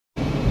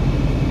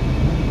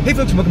Hey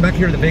folks, welcome back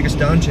here to the Vegas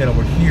Don channel.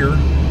 We're here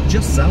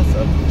just south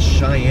of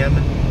Cheyenne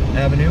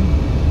Avenue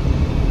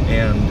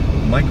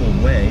and Michael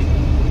Way,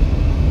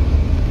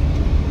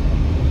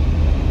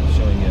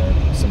 showing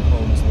you some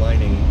homes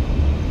lining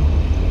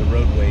the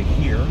roadway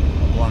here,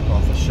 a block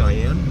off of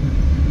Cheyenne.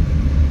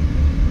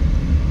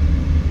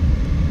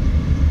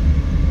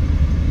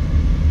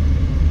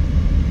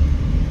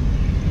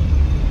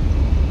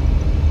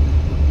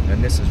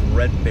 And this is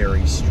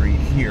Redberry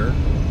Street here.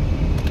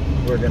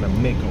 We're gonna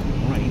make a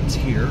right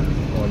here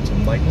onto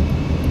Michael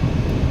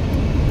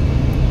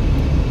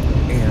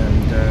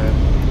and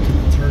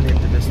turn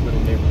into this little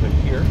neighborhood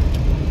here.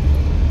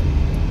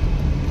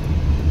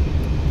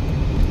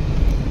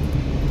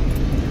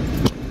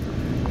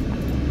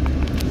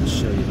 I'll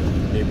show you the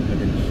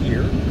neighborhood in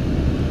here.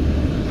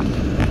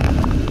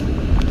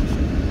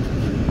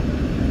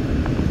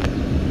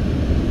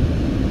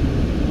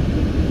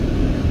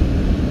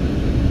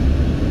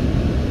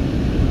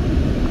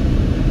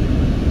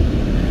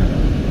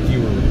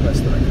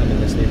 That I come in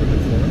this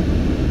neighborhood for him.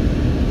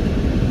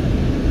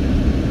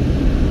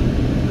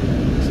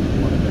 So I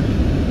wanted to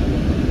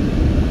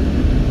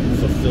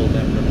fulfill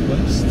that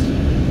request.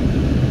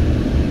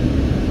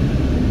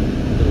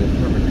 Little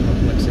apartment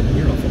complex in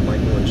here off of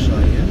Michael and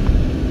Cheyenne.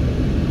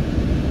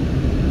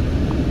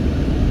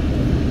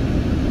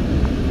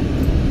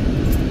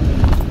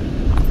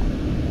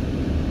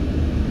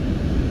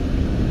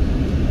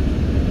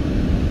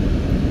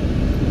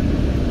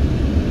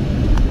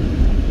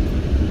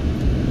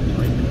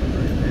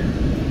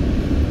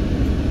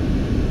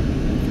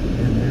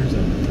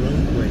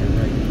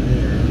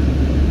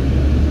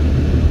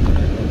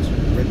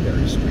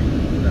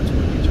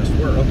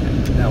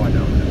 Now I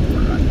know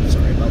where we're at.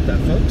 Sorry about that,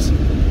 folks.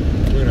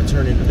 We're going to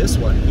turn into this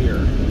one here.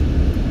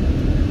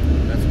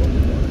 That's what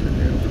we wanted to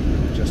do.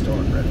 Just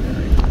on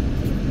Redberry.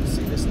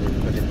 See this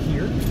neighborhood in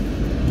here.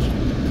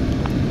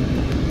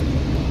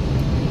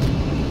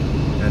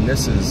 And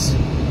this is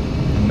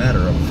a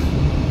matter of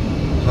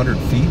 100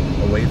 feet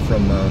away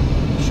from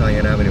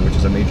Cheyenne Avenue, which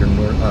is a major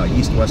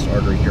east-west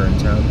artery here in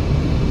town.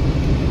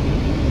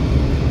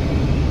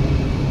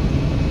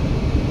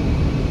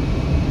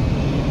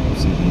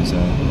 See these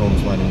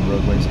homes lining the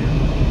roadways here.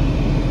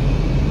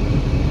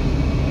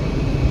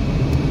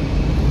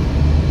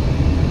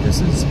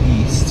 This is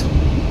east,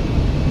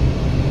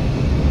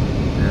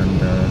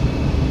 and a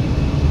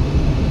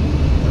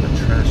lot of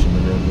trash in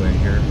the roadway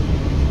here.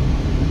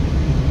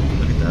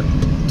 Look at that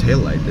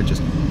taillight, they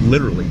just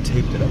literally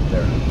taped it up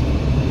there.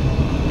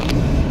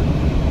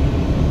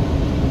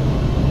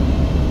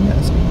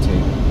 Masking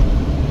tape.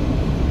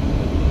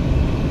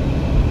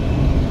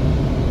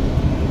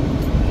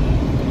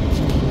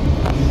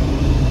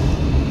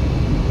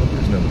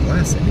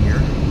 Glass in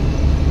here.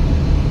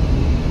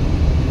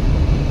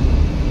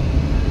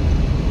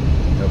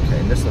 Okay,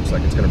 and this looks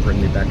like it's going to bring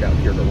me back out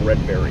here to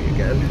Redberry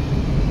again.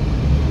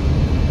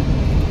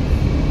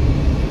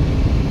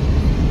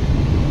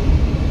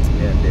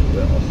 And it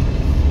will.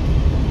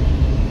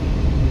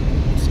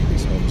 See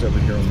these homes over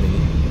here on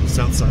the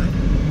south side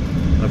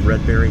of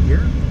Redberry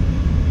here.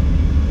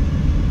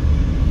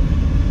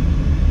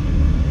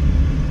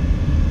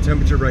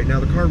 Temperature right now,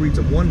 the car reads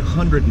at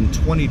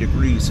 120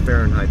 degrees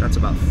Fahrenheit. That's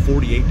about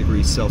 48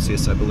 degrees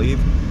Celsius, I believe.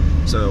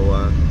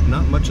 So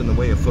not much in the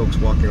way of folks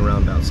walking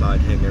around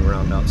outside, hanging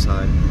around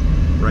outside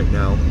right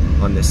now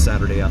on this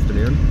Saturday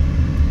afternoon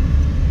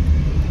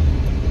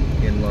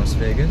in Las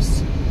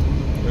Vegas.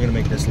 We're gonna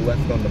make this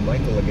left onto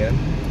Michael again.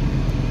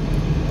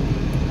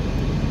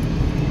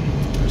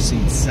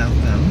 Proceed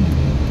southbound.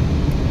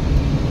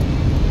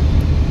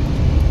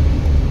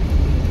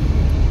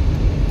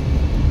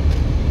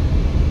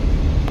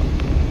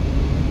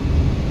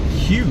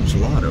 Huge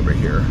lot over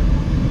here,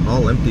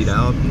 all emptied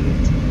out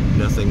and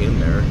nothing in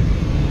there.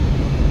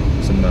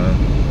 Some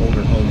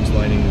older homes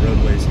lining the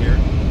roadways here.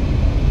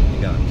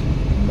 You got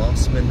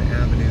Mossman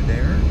Avenue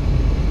there.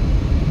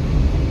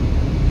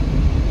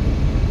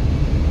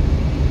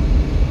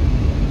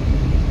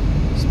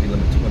 Speed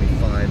limit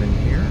 25 in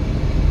here.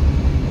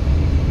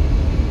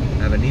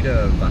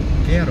 Avenida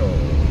Vaquero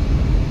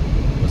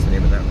was the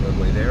name of that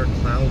roadway there.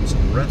 Clouds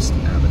Rest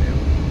Avenue.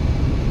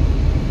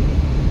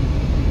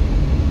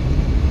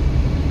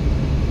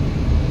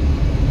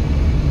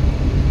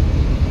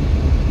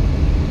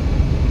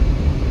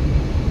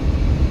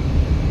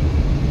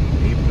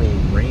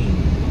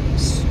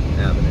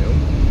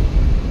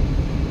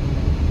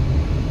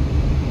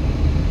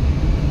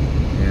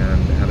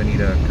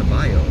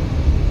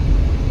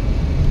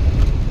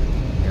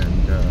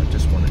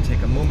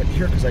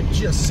 Because I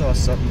just saw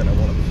something that I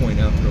want to point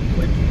out real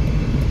quick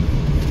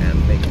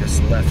and make this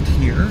left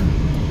here.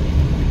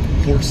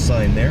 Horse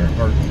sign there,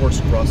 or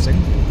horse crossing,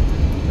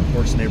 the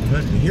horse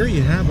neighborhood. And here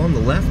you have on the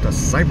left a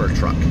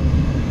Cybertruck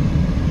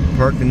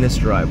parked in this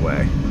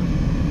driveway.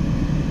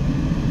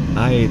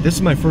 This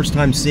is my first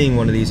time seeing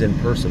one of these in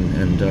person,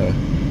 and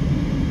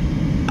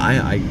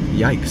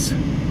yikes.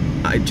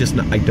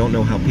 I don't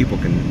know how people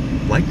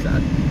can like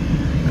that.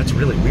 That's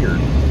really weird.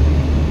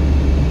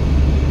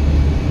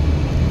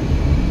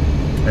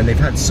 And they've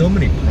had so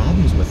many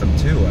problems with them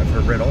too.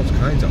 I've read all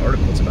kinds of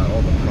articles about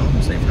all the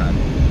problems they've had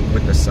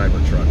with the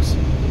Cybertrucks.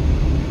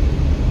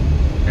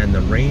 And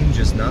the range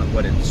is not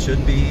what it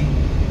should be,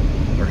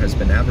 or has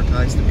been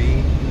advertised to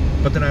be.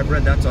 But then I've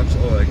read that's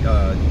also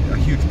a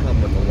huge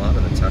problem with a lot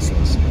of the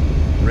Teslas.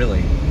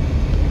 Really,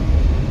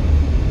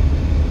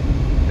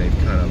 they've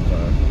kind of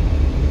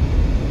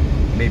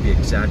maybe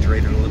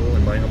exaggerated a little,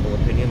 in my humble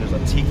opinion. There's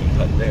a tiki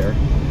hut there.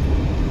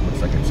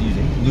 Looks like it's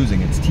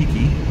losing its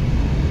tiki.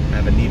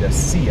 Avenida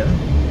Sia.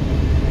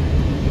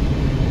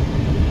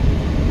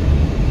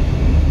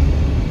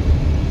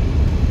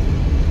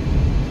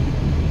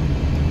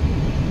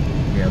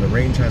 Yeah, the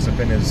range hasn't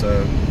been as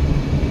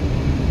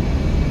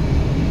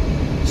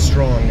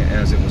strong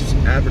as it was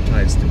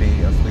advertised to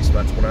be, at least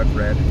that's what I've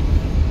read.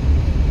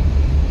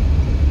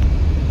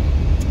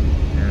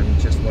 And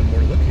just one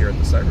more look here at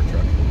the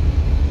Cybertruck.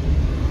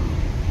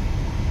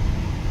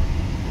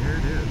 There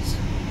it is.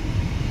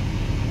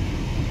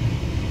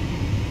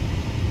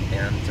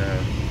 And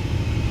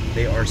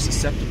they are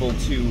susceptible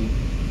to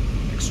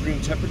extreme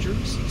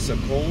temperatures, so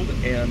cold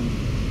and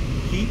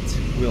heat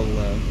will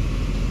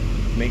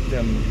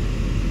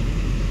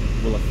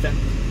affect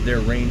their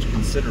range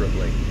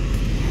considerably.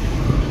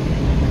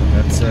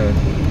 That's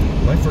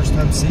my first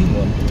time seeing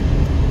one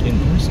in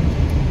person.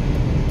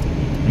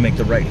 I'll make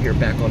the right here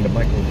back onto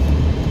Michael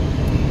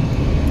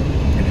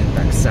and head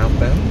back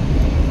southbound.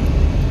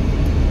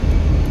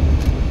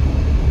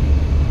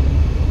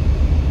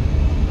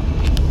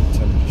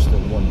 Temperature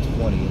still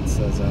 120, it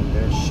says out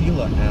there.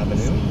 Sheila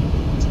Avenue,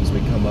 as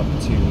we come up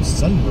to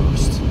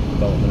Sunburst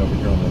development over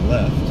here on the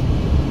left.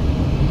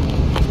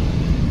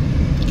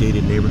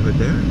 Gated neighborhood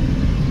there.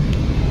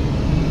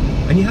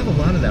 And you have a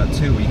lot of that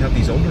too. You have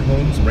these older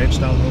homes,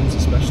 ranch-style homes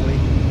especially,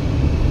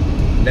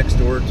 next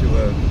door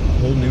to a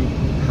whole new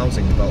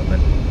housing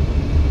development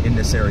in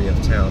this area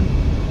of town.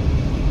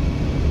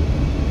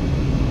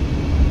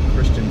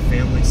 Christian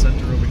Family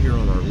Center over here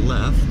on our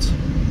left.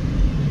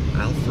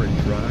 Alfred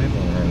Drive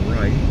on our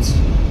right.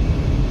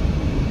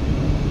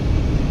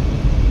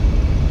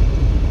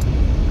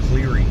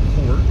 Cleary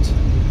Court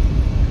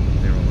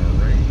there on our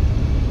right.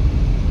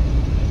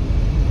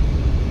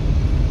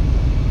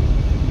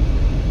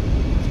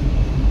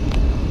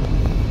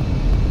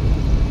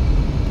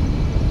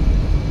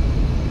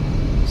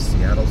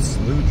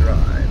 Slough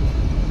Drive.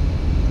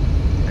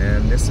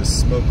 And this is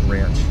Smoke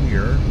Ranch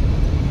here.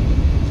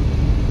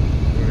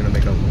 We're going to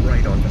make a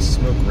right onto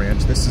Smoke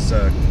Ranch. This is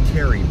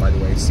Cary, by the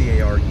way,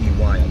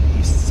 C-A-R-E-Y, on the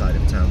east side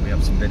of town. We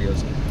have some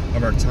videos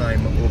of our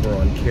time over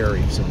on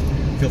Cary, so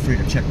feel free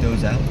to check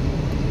those out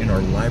in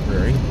our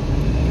library.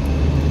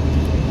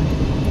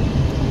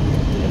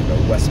 We're going to go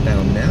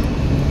westbound now.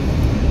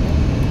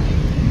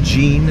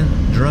 Jean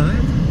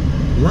Drive.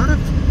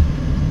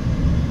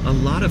 A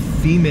lot of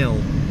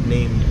female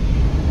named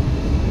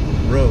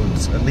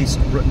roads, at least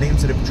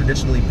names that have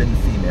traditionally been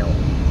female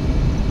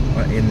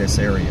in this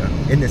area,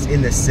 in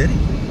this city,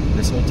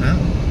 this whole town.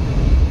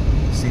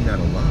 I've seen that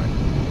a lot.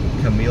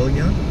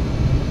 Camellia,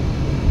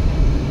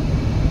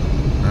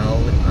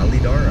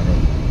 Alidar, I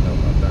don't know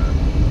about that.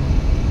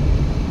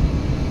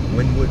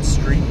 Winwood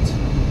Street,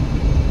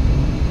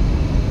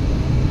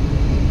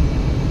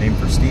 name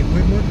for Steve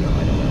Winwood? No,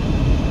 I don't know.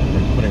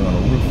 We're putting on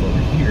a roof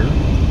over here.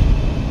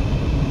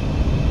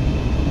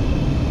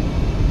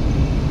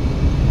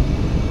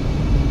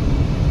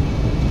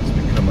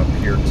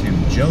 Here to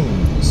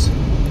Jones.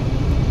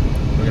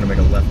 We're going to make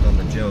a left on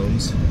the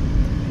Jones.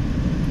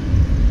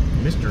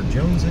 Mr.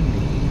 Jones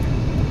indeed.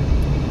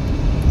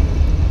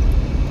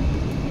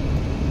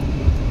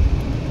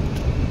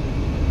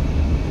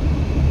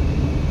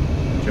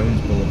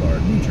 Jones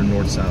Boulevard, major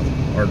north-south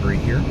artery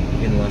here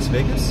in Las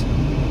Vegas.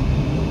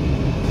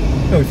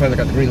 Now we finally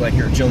got the green light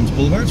here at Jones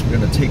Boulevard, so we're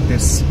going to take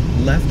this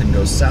left and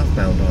go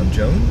southbound on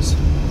Jones.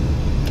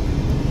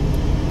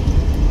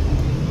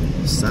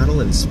 Saddle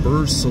and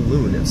Spurs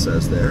Saloon, it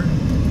says there.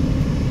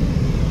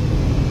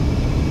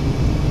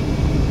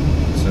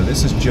 So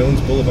this is Jones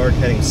Boulevard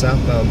heading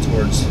southbound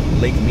towards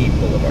Lake Mead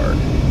Boulevard.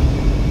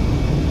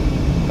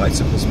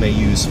 Bicycles may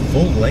use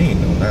full lane.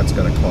 Oh, that's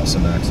going to cause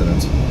some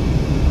accidents.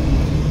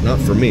 Not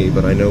for me,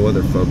 but I know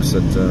other folks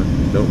that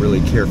don't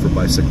really care for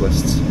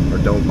bicyclists, or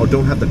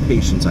don't have the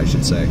patience, I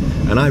should say.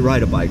 And I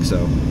ride a bike,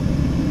 so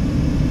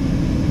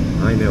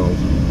I know.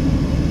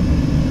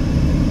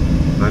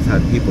 I've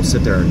had people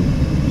sit there and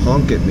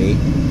honk at me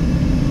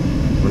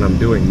when I'm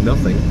doing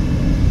nothing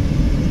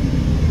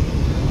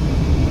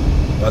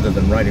other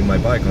than riding my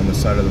bike on the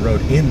side of the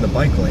road in the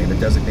bike lane, a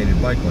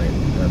designated bike lane.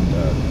 And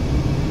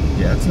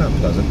yeah, it's not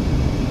pleasant.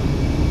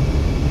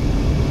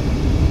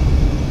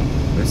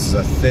 This is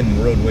a thin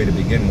roadway to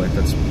begin with.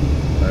 That's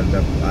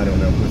I don't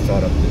know who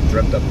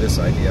dreamt up this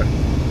idea.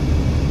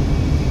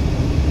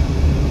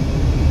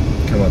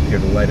 Come up here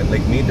to light at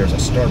Lake Mead. There's a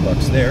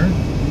Starbucks there,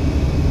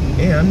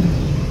 and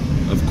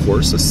of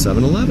course a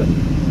 7-Eleven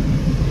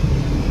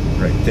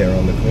right there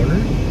on the corner.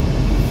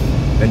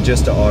 And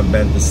just to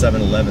augment the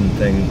 7-Eleven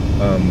thing,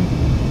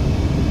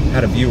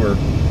 had a viewer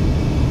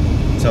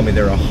tell me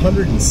there are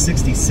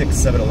 166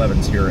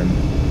 7-Elevens here in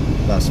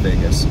Las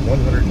Vegas,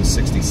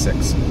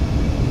 166.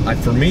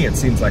 For me, it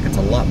seems like it's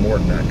a lot more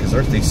than that, because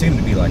they seem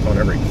to be like on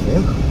every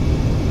corner.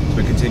 So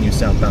we continue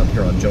southbound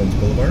here on Jones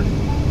Boulevard,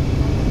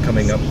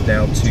 coming up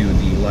now to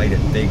the light at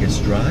Vegas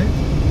Drive.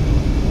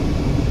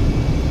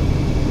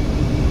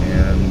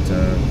 And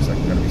looks like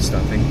we're going to be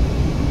stopping.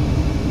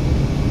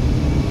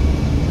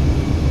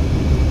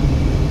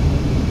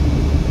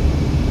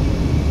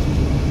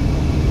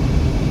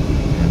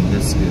 And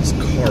this is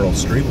Carl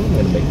Street. We're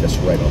going to make this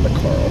right on the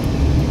Carl.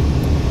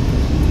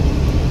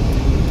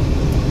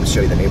 I'll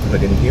show you the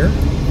neighborhood in here,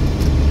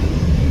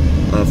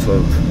 off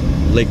of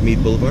Lake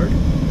Mead Boulevard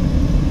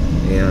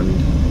and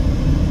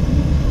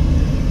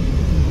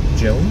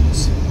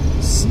Jones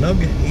Snug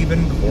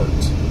Haven Court.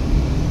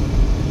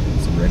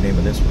 That's the right name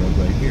of this road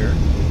right here.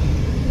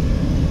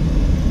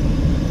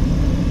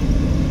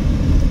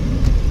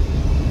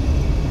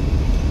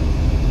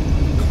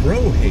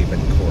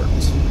 Crowhaven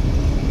Court.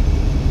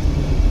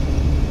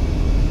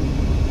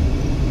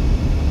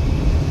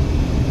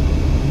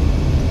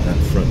 That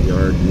front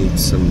yard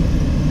needs some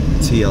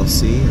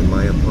TLC, in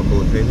my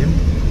humble opinion.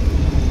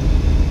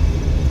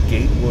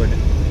 Gatewood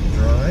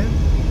Drive,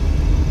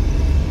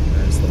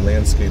 as the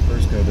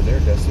landscapers go to their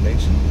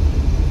destination.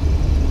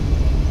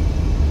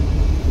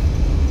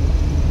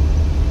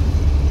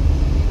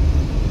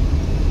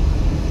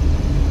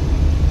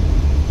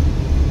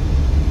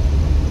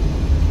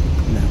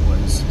 And that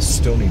was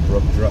Stony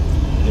Brook Drive.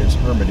 There's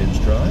Hermitage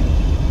Drive,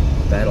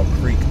 Battle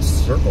Creek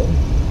Circle.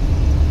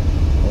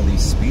 All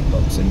these speed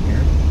bumps in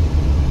here.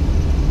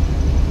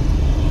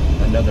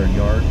 Another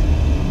yard,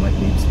 might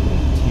need some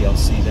little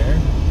TLC there.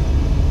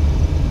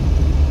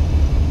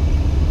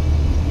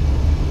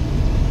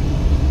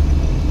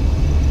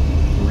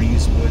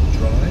 Breezewood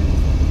Drive.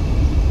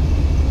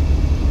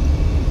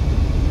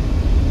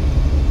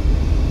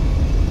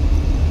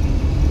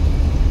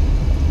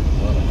 A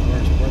lot of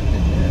cars parked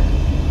in there.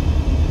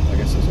 I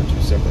guess those are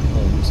two separate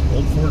homes.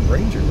 Old Ford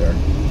Ranger there,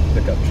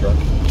 pickup truck.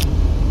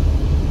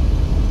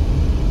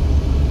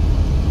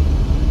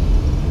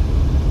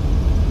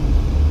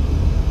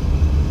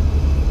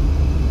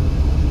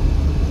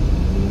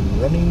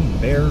 Running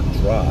Bear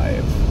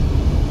Drive.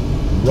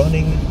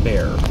 Running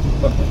Bear.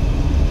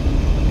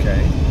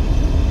 Okay.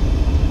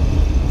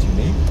 It's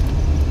unique.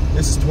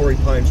 This is Torrey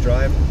Pines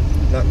Drive.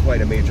 Not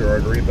quite a major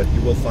artery, but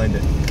you will find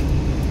it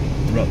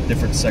throughout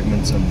different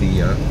segments of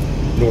the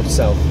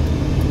north-south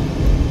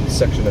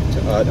section of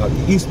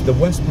the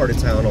west part of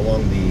town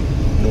along the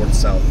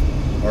north-south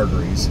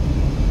arteries.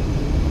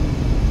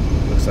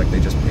 Looks like they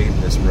just paved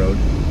this road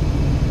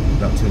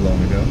not too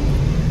long ago.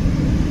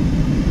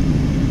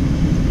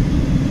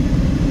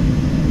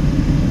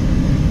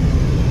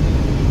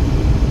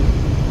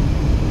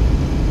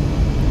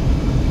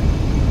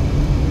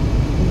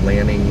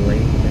 Lanning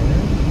Lane there.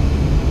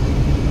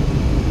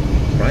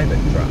 Private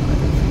Drive.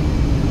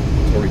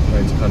 Torrey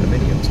Pines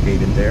condominiums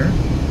gated there.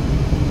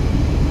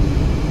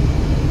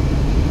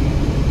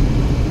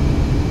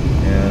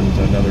 And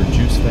another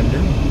juice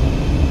vendor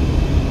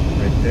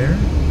right there.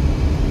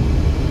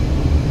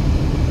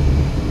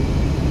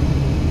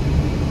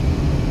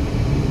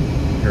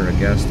 A pair of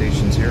gas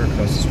stations here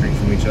across the street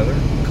from each other.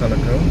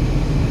 Conoco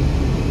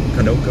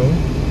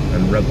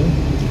and Rebel.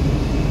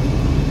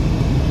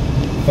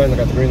 Finally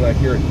got the green light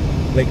here at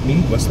Lake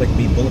Mead, West Lake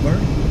Mead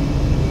Boulevard.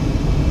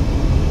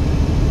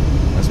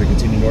 As we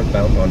continue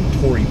northbound on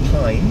Torrey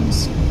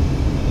Pines.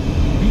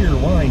 Beer,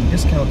 wine,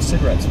 discount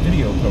cigarettes,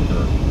 video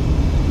poker.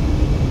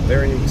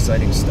 Very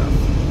exciting stuff.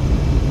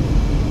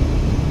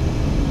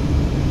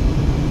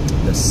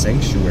 The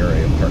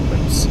Sanctuary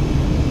Apartments.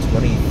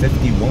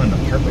 2051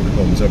 apartment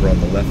homes over on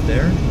the left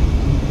there.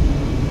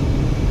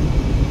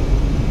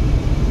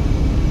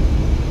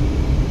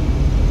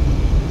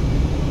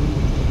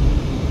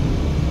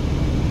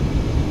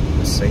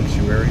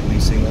 Sanctuary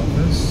leasing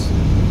office.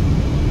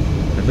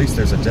 At least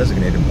there's a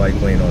designated bike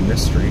lane on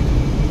this street.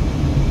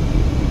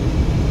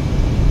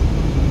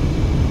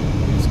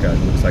 This guy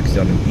looks like he's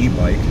on an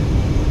e-bike.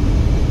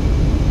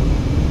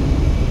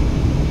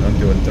 I'm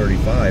doing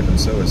 35 and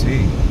so is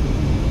he.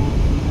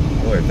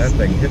 Boy, if that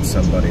thing hits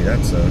somebody,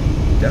 that's a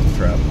death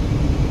trap.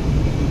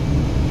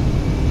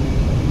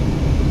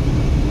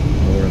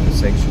 More of the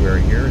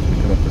Sanctuary here as we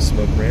come up to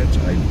Smoke Ranch.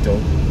 I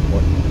don't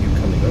want you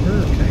coming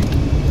over, okay.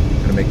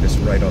 Gonna make this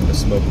right on the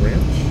Smoke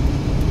Ranch.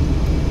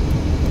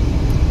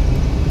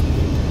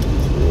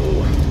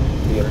 Through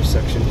the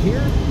intersection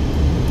here.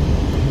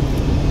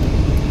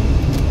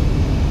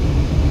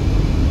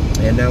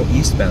 And now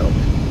eastbound.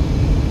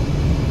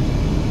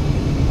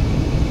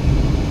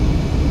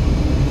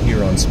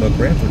 Here on Smoke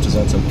Ranch, which is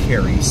also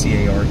Carey,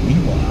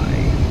 C-A-R-E-Y.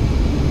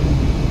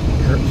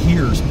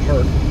 Here's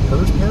Park,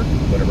 Hers Park?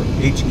 Whatever,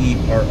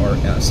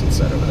 H-E-R-R-S, it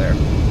said over there.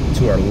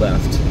 To our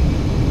left.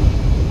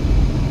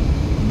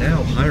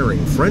 Now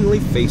hiring friendly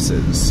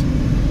faces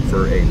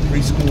for a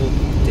preschool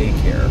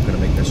daycare. I'm going to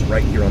make this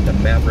right here on the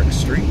Maverick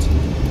Street.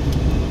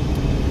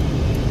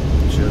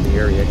 Show the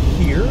area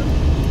here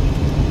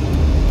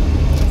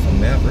from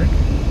Maverick.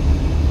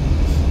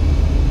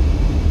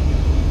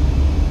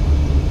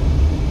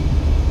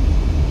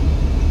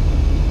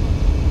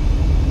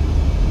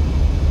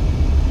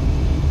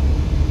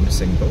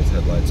 missing both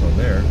headlights on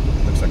there.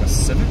 Looks like a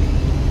Civic.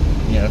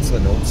 Yeah, it's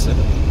an old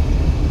Civic.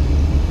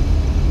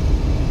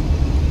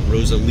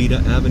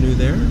 Rosalita Avenue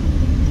there.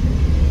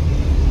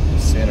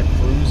 Santa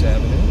Cruz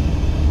Avenue.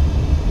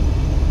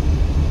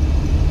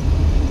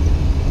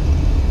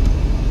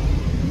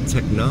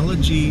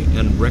 Technology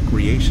and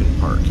Recreation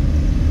Park.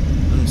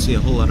 I don't see a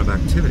whole lot of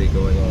activity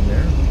going on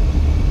there. I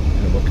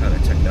don't know what kind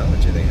of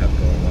technology they have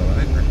going on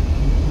either.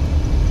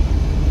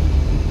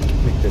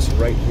 Make this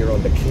right here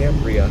on the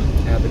Cambria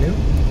Avenue.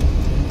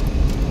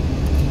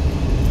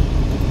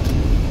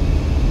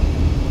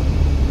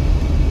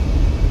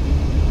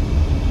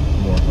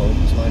 More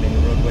homes lining the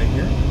roadway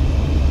here.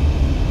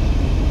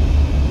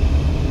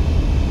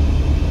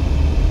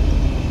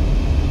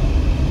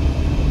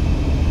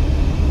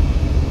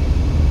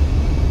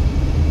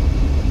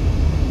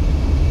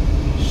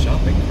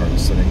 Shopping cart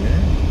sitting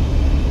there.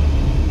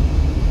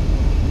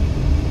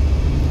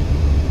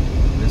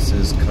 This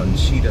is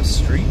Conchita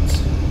Street.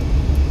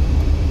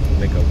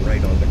 Make a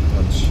right onto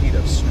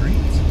Conchita Street.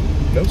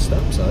 No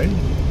stop sign.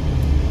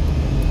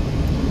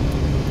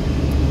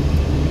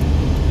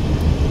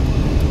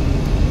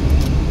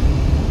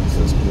 This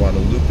is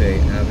Guadalupe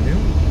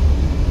Avenue.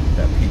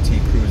 That PT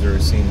Cruiser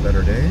has seen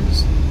better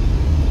days.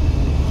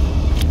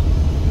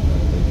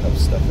 They have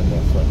stuff in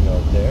that front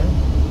yard there.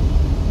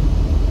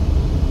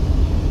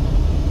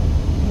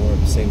 More of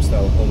the same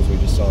style of homes we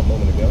just saw a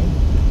moment ago.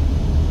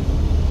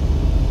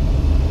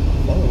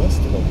 Follow us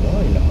to the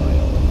wine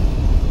aisle.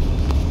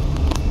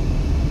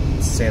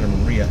 Santa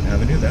Maria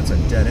Avenue, that's a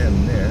dead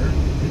end there,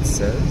 it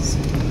says.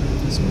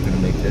 So we're going to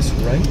make this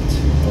right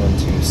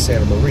onto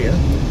Santa Maria.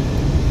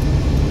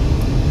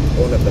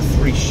 One of the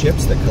 3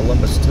 ships that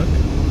Columbus took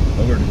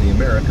over to the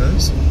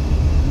Americas.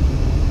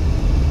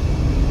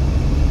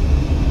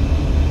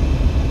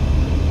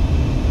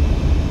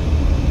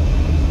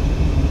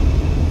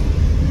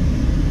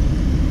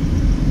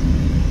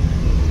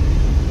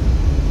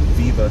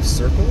 Viva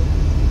Circle.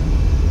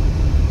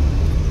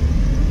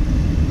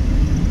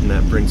 And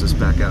that brings us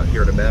back out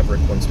here to Maverick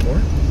once more.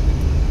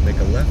 Make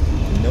a left,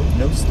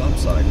 no stop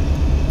sign.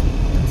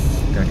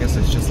 I guess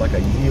it's just like a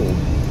yield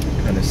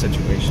kind of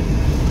situation.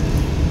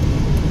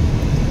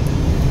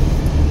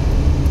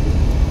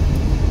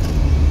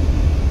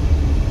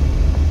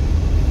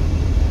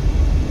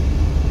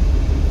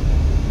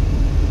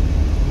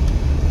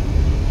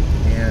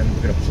 And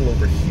we're going to pull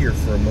over here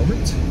for a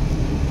moment.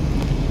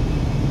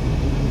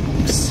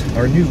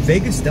 Our new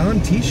Vegas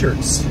Dawn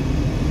t-shirts.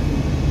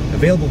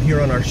 Available here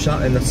on our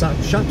shop, in the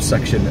shop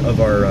section of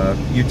our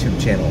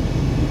YouTube channel,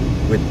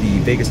 with the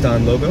Vegas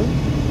Dawn logo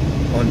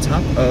on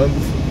top of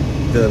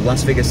the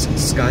Las Vegas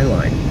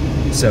skyline.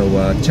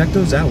 So check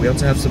those out. We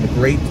also have some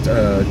great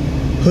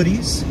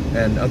hoodies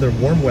and other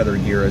warm weather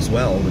gear as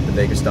well with the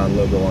Vegas Dawn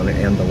logo on it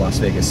and the Las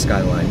Vegas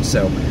skyline.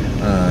 So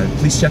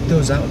please check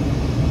those out.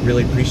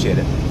 Really appreciate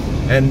it.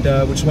 And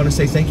we just want to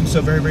say thank you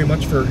so very, very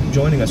much for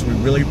joining us. We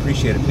really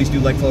appreciate it. Please do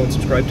like, follow, and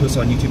subscribe to us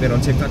on YouTube and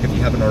on TikTok if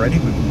you haven't already.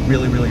 We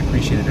really, really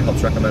appreciate it. It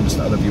helps recommend us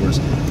to other viewers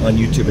on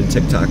YouTube and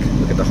TikTok.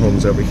 Look at the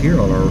homes over here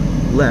on our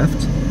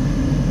left.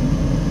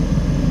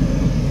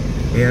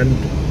 And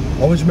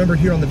always remember,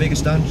 here on the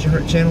Vegas Dawn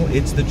channel,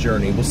 it's the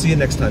journey. We'll see you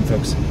next time,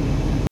 folks.